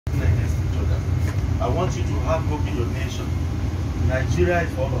I want you to have hope in your nation. Nigeria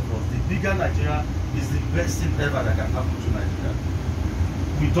is for all of us. The bigger Nigeria is the best thing ever that can happen to Nigeria.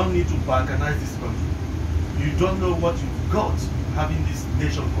 We don't need to balkanize this country. You don't know what you've got having this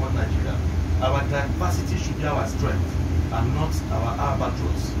nation called Nigeria. Our diversity should be our strength and not our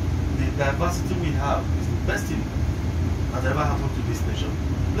albatross. The diversity we have is the best thing that ever happened to this nation.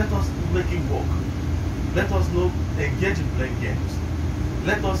 Let us make it work. Let us not engage in playing games.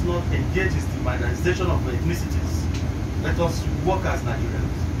 Let us not engage in stigmatization of ethnicities. Let us work as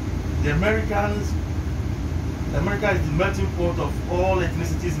Nigerians. The Americans, America is the melting pot of all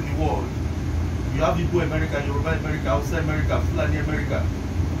ethnicities in the world. You have Igbo America, Yoruba America, Hausa America, Fulani America,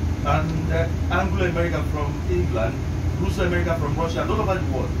 and Anglo America from England, Russo America from Russia, and all over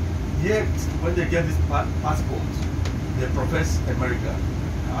the world. Yet, when they get this passport, they profess America.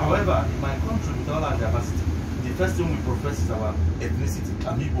 However, in my country, with all our diversity, the first thing we profess is our ethnicity.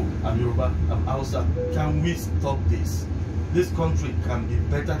 I'm Igbo, I'm Yoruba, I'm Hausa. Can we stop this? This country can be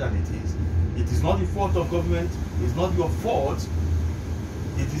better than it is. It is not the fault of government. It's not your fault.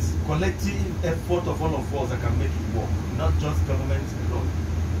 It is collective effort of all of us that can make it work, not just government alone.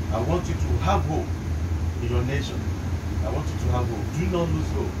 I want you to have hope in your nation. I want you to have hope. Do not lose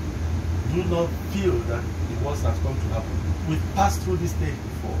hope. Do not feel that the worst has come to happen. We've passed through this stage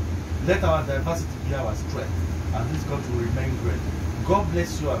before. Let our diversity be our strength, and this country will remain great. God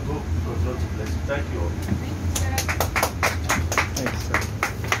bless you, and God continue to bless you. Thank you all. Thanks, sir.